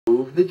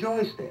Move the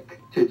joystick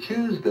to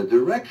choose the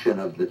direction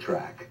of the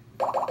track.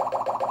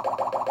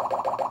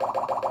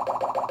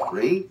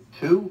 3,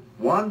 2,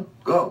 1,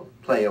 go.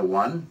 Player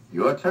 1,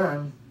 your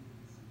turn.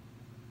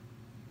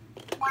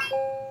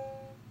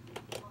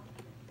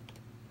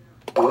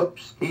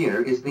 Whoops,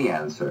 here is the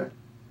answer.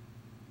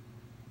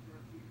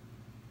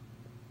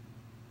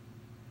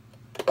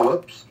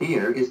 Whoops,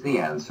 here is the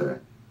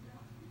answer.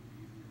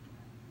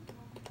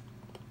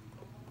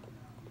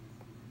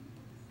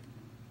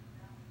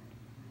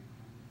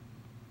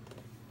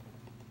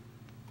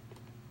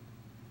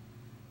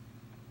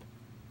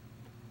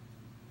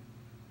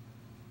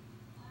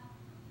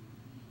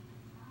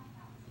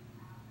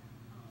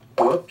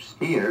 Whoops,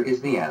 here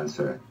is the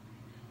answer.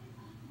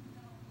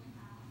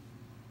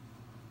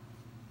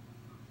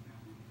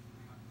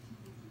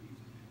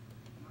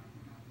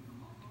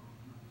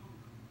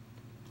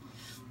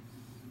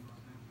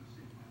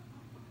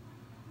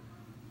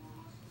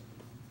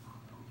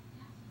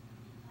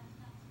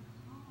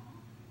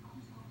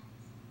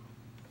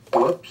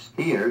 Whoops,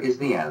 here is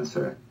the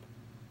answer.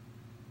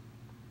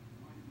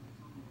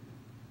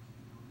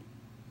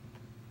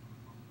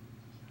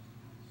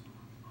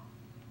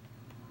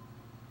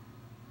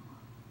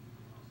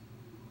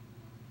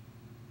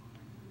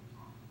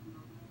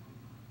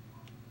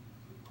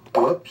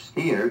 Whoops,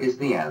 here is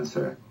the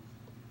answer.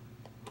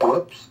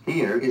 Whoops,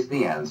 here is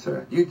the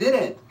answer. You did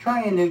it!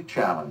 Try a new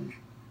challenge.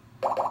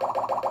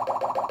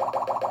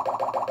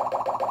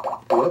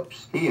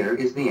 Whoops, here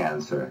is the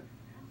answer.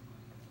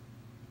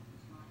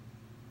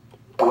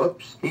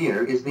 Whoops,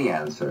 here is the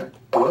answer.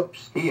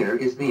 Whoops, here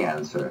is the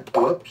answer.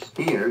 Whoops,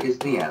 here is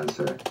the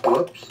answer.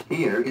 Whoops,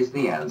 here is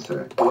the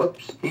answer.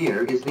 Whoops,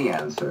 here is the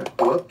answer.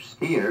 Whoops,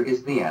 here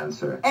is the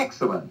answer.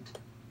 Excellent!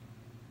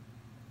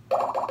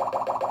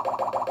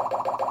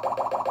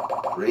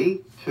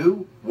 3,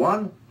 2,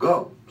 1,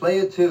 go.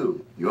 Player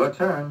 2, your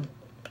turn.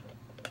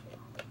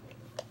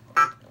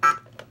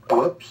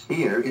 Whoops,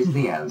 here is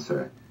the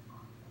answer.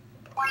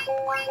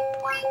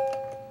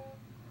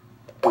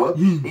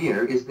 Whoops,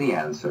 here is the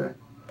answer.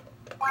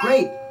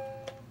 Great!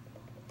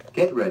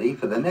 Get ready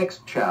for the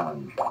next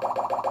challenge.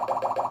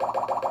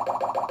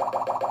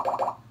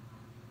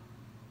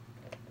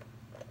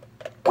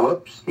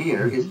 Whoops,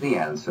 here is the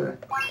answer.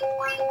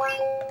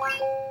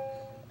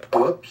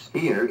 Whoops,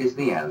 here is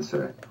the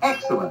answer.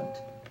 Excellent!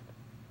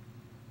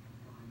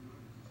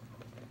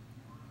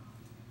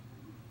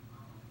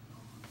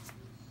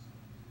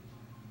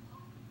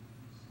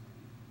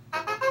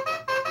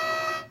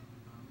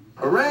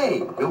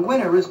 Hooray! The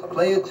winner is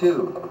Player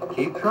 2.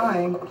 Keep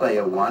trying,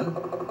 Player 1.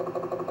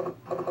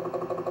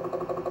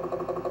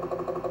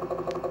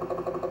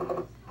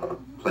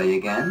 Play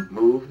again.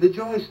 Move the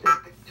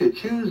joystick to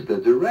choose the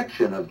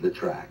direction of the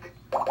track.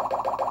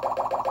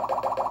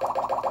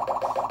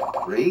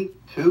 3,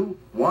 2,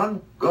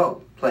 1,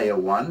 go. Player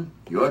 1,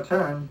 your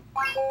turn.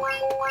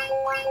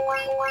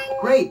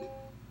 Great!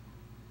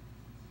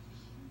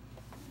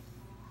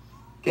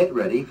 Get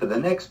ready for the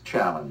next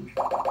challenge.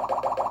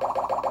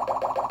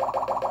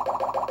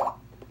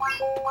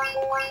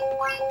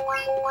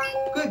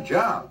 Good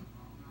job!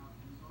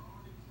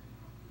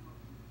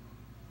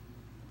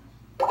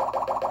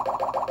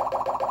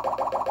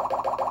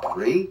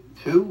 Three,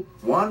 2,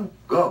 1,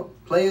 go.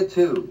 Player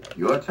 2,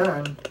 your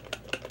turn.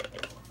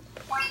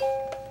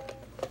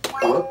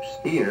 Whoops,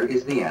 here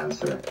is the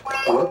answer.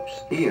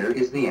 Whoops, here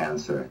is the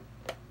answer.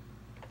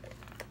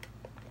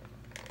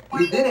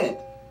 You did it!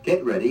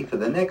 Get ready for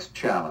the next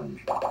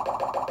challenge.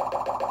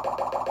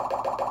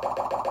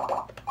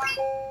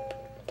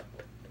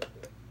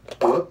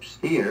 Whoops,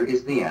 here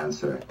is the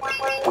answer.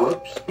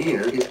 Whoops,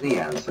 here is the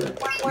answer.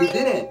 You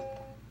did it!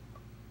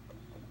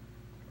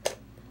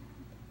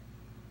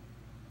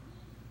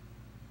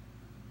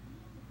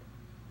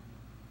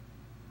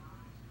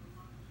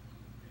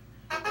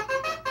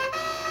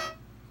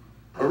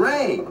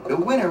 Hooray! The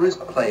winner is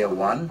Player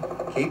 1.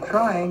 Keep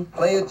trying,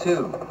 Player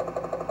 2.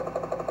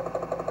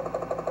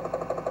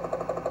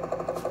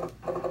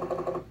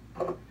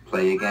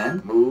 Play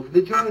again. Move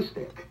the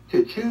joystick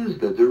to choose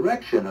the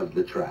direction of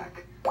the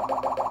track.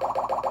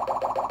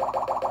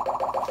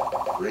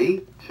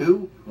 3,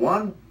 2,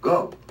 1,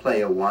 go.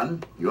 Player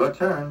 1, your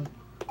turn.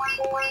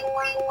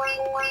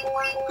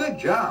 Good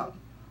job!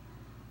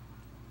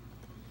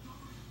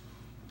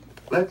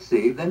 Let's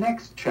see the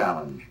next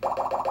challenge.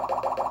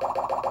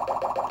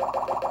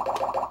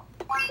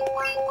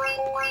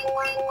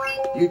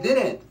 You did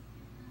it!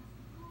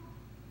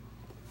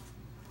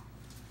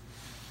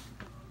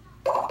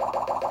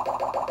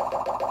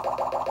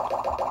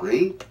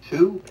 Three,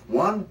 2,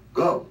 1,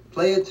 go.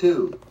 Player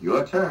 2,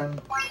 your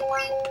turn.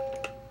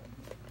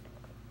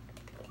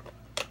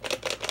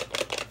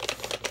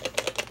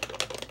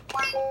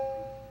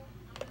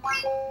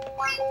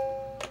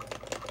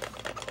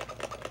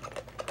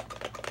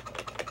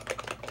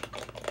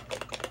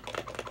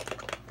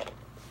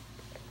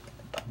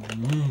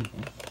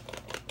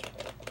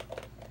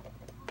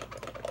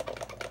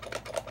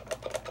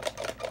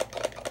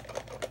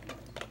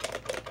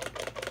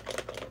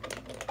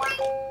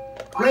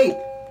 Great!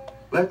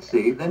 Let's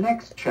see the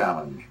next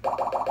challenge.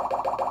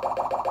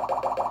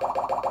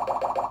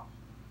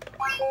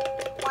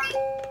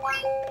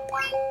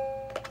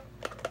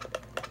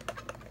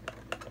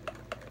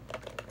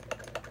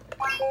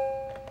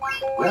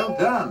 Well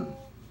done.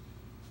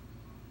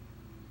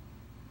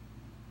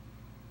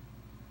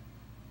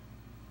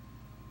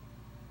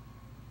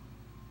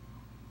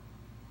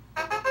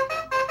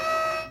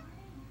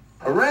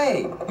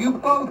 Hooray! You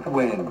both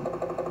win.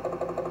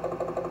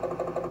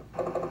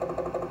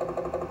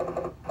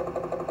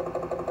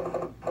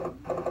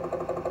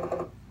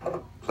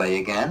 Play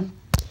again?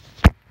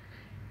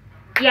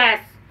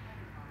 Yes.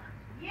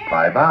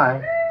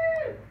 Bye-bye.